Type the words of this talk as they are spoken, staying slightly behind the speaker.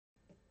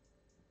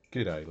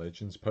G'day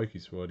Legends,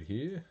 PokeSquad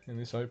here. In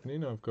this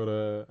opening I've got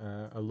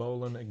a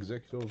Alolan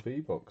Exeggutor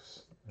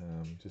V-Box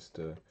just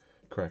to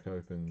crack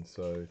open.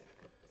 So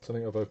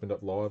something I've opened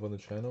up live on the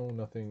channel,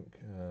 nothing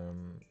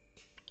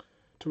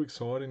too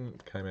exciting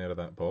came out of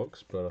that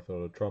box, but I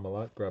thought I'd try my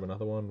luck, grab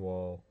another one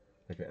while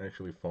I can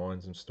actually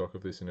find some stock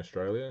of this in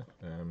Australia.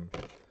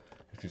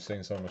 If you've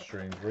seen some of my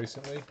streams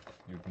recently,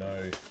 you'd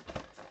know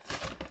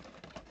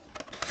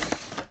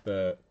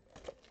that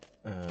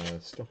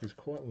stock is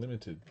quite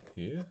limited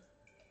here.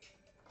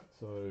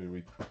 So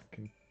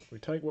we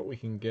take what we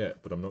can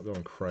get, but I'm not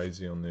going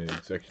crazy on the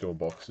Exeggutor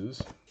boxes,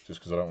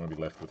 just because I don't want to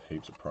be left with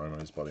heaps of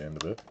promos by the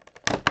end of it.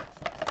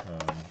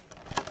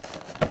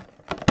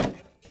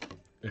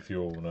 If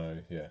you all know,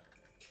 yeah,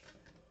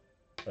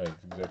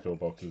 Exeggutor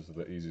boxes are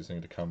the easiest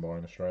thing to come by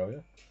in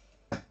Australia.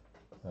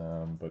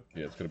 But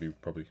yeah, it's going to be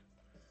probably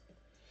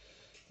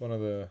one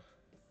of the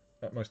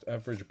at most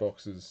average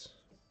boxes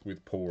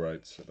with pull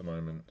rates at the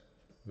moment.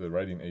 The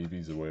Radiant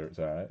Eevees are where it's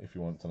at if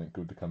you want something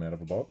good to come out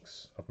of a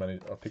box.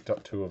 I've picked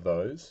up 2 of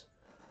those,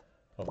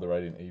 of the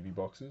Radiant Eevee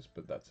boxes,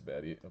 but that's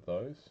about it of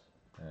those.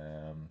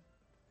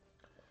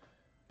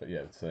 But yeah,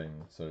 it's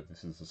same. So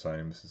this is the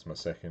same. This is my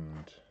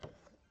second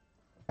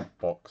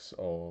box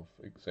of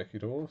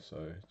Exeggutor.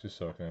 So just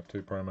so I can have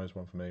 2 promos,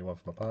 one for me, one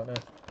for my partner.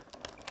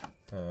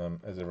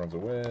 As everyone's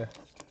aware,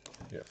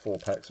 yeah, 4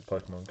 packs of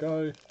Pokemon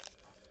Go.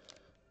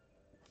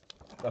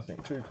 Nothing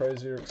too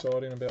crazy or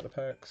exciting about the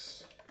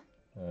packs.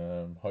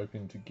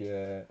 Hoping to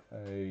get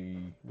a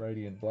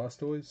Radiant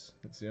Blastoise.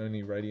 It's the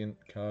only Radiant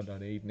card I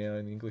need now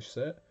in the English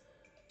set.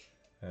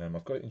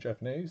 I've got it in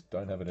Japanese,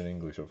 don't have it in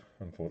English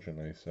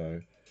unfortunately,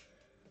 so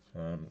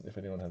if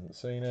anyone hasn't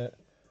seen it,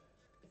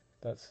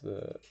 that's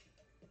the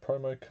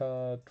promo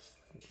card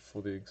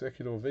for the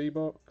Exeggutor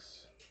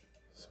V-Box.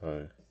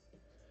 So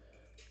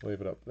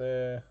leave it up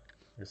there.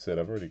 Like I said,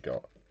 I've already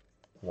got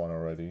one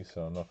already,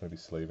 so I'm not going to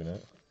be sleeving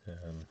it.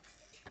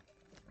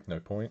 No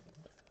point.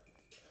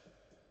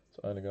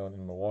 It's only going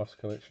in my wife's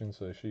collection,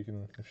 so she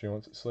can, if she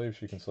wants it sleeved,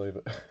 she can sleeve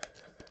it.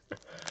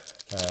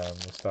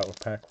 We'll start with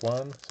pack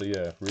 1. So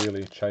yeah,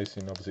 really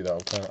chasing obviously that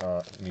alternate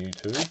art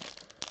Mewtwo.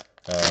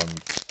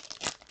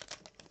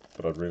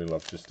 But I'd really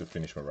love just to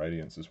finish my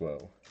Radiants as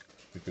well,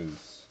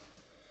 because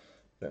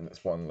then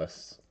that's one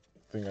less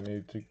thing I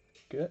need to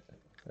get.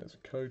 There's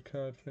a code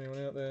card for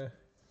anyone out there.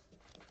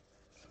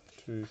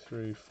 2,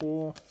 3,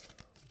 4.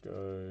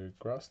 Go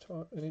grass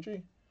type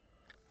energy.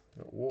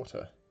 Got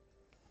water.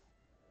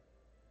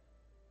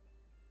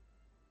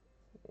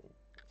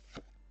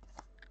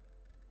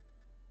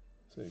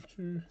 Save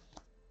 2,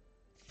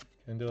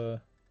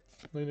 Candela,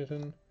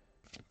 Lunaton,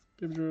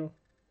 Bibdrill,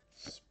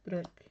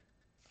 Spinarak,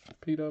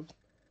 P-Dub,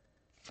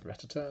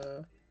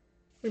 Rattata,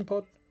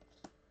 Wimpod,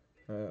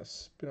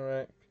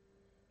 Spinarak,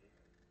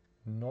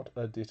 not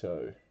a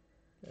Ditto,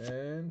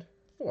 and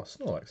oh,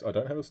 Snorlax. I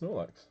don't have a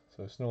Snorlax,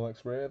 so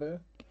Snorlax rare there.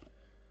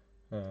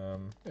 Yeah,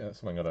 that's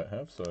something I don't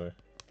have, so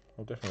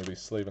I'll definitely be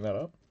sleeving that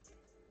up.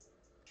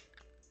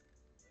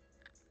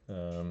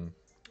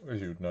 As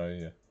you would know,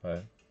 yeah,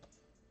 I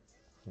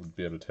would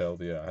be able to tell,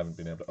 I haven't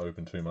been able to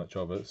open too much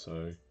of it,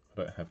 so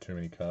I don't have too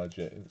many cards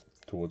yet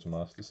towards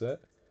Master Set.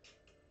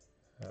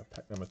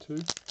 Pack number 2.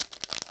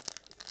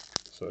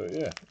 So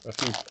yeah, a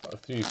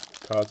few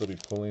cards I'll be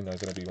pulling are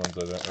going to be ones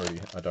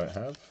I don't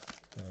have.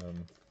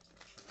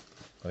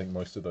 I think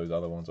most of those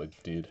other ones I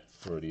did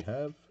already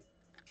have,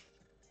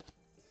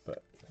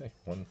 but hey,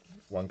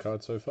 one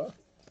card so far.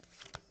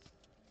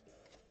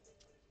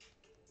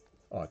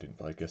 Oh, I didn't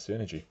play Guess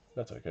Energy.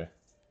 That's okay.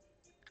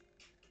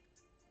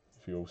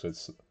 If you all said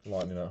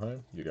lightning at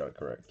home, you got it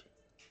correct.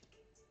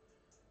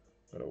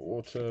 Got a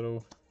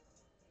Wartortle,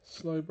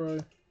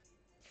 Slowbro,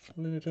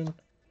 Lunaton,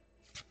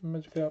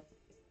 Magikarp,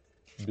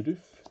 Bidoof,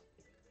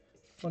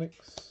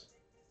 Onix,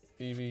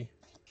 Eevee,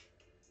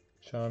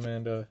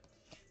 Charmander,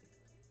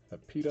 a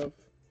P-Dove,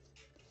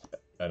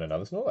 and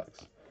another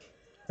Snorlax.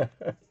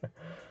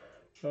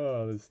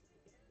 Oh, there's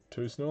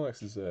 2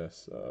 Snorlaxes there,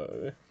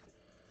 so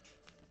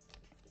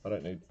I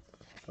don't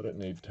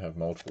need to have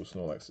multiple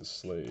Snorlaxes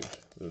sleeved.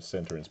 The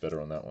centering's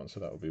better on that one, so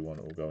that will be one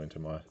that will go into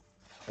my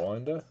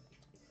binder.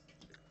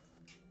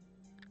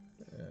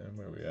 And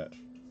where are we at?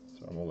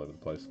 So I'm all over the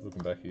place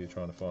looking back here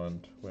trying to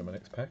find where my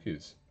next pack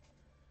is.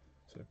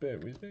 So bear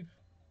with me. I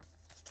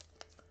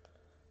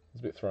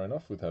was a bit thrown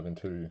off with having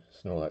 2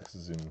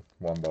 Snorlaxes in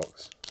one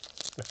box.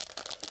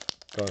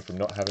 Going from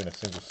not having a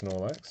single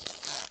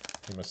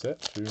Snorlax in my set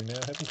to now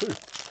having 2.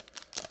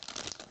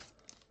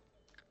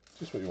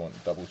 Just what you want,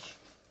 doubles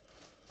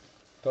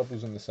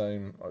in the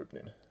same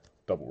opening.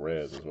 Double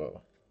rares as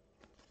well.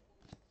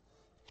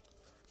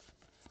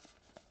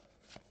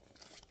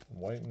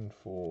 I'm waiting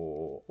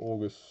for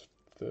August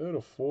 3rd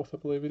or 4th, I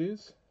believe it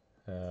is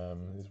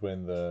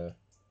when the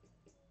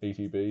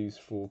ETBs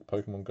for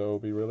Pokemon Go will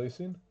be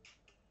releasing.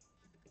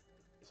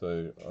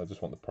 So I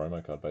just want the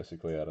promo card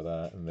basically out of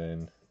that, and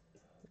then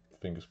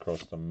fingers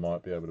crossed I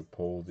might be able to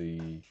pull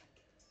the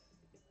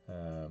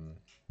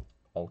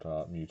Alt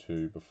Art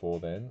Mewtwo before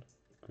then,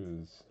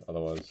 because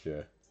otherwise,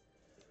 yeah,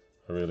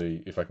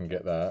 if I can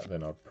get that,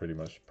 then I'll pretty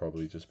much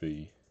probably just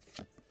be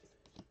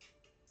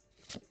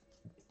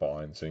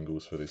buying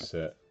singles for this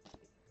set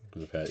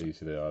because of how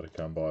easy they are to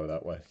come by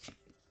that way,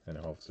 and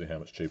obviously how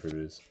much cheaper it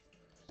is.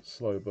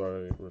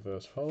 Slowbro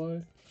reverse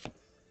holo,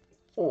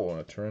 or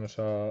a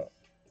Tyranitar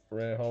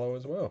rare holo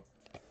as well.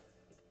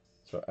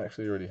 So I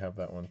actually already have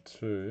that one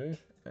too,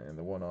 and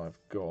the one I've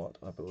got,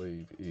 I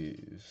believe,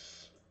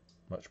 is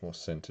much more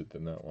centered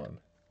than that one.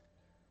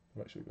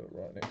 I've actually got it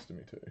right next to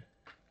me too.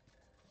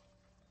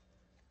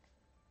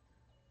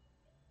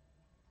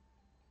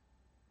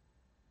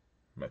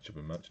 Match up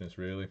and muchness,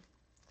 really.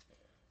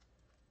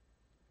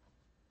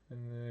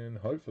 And then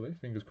hopefully,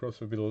 fingers crossed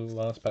for a bit of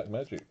last pack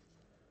magic.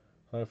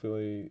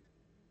 Hopefully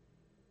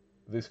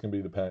this can be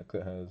the pack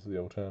that has the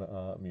alternate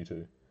art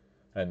Mewtwo,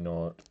 and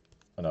not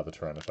another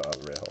Tyranitar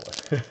rare holo.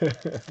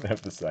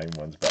 Have the same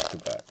ones back to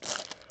back.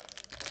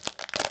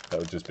 That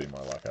would just be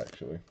my luck,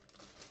 actually.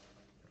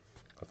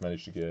 I've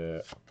managed to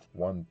get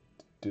one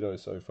Ditto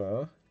so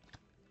far.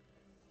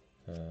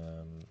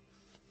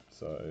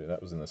 So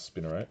that was in the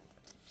Spinnerack.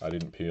 I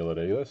didn't peel it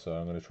either, so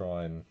I'm going to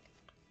try and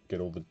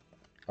get all the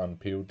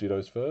unpeeled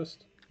Dittos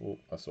first. Oh,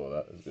 I saw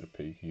that. There's a bit of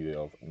peeky there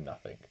of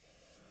nothing.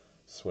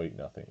 Sweet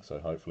nothing. So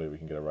hopefully we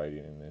can get a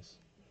Radiant in this.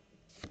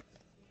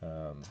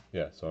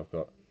 Yeah, so I've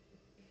got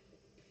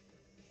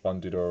one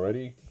Ditto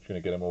already. I'm going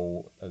to get them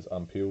all as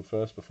unpeeled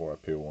first before I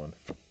peel one.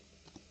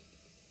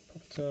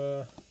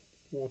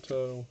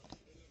 Water,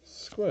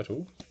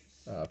 Squirtle,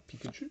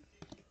 Pikachu,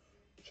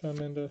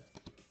 Charmander,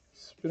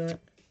 Spinnerack,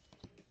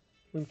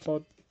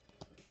 Wimpod,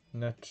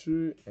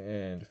 Natu,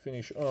 and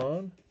finish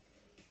on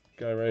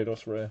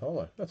Gyarados rare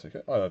holo. That's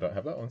okay. I don't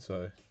have that one,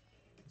 so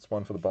it's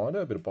one for the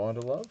binder. A bit of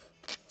binder love.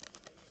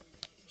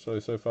 So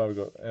far we've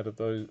got, out of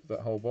that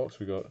whole box,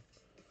 we've got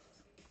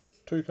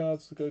 2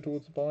 cards to go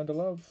towards the binder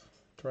love.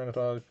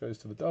 Tyranitar goes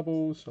to the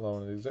doubles.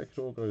 Alolan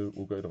Exeggutor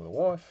will go to the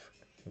wife,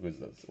 because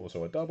that's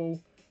also a double.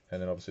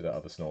 And then obviously that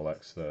other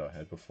Snorlax that I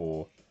had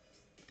before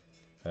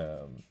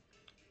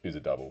is a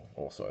double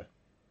also.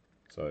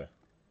 So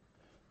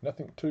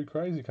nothing too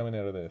crazy coming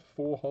out of there.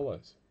 4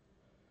 holos.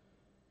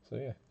 So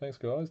yeah, thanks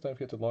guys. Don't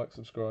forget to like,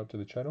 subscribe to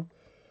the channel.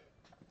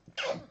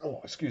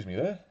 Oh, excuse me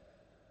there.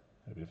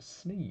 Had a bit of a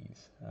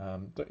sneeze.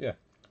 But yeah,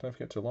 don't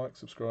forget to like,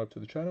 subscribe to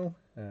the channel.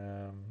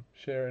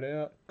 Share it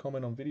out.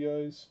 Comment on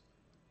videos.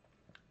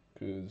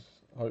 Because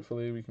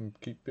hopefully we can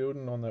keep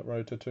building on that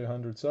road to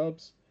 200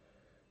 subs.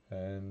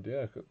 And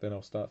yeah, then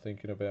I'll start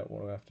thinking about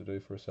what I have to do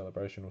for a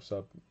celebration or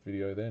sub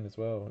video then as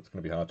well. It's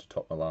going to be hard to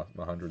top my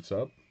 100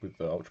 sub with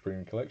the Ultra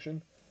Premium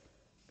Collection.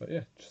 But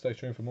yeah, just stay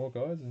tuned for more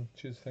guys, and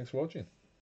cheers, thanks for watching.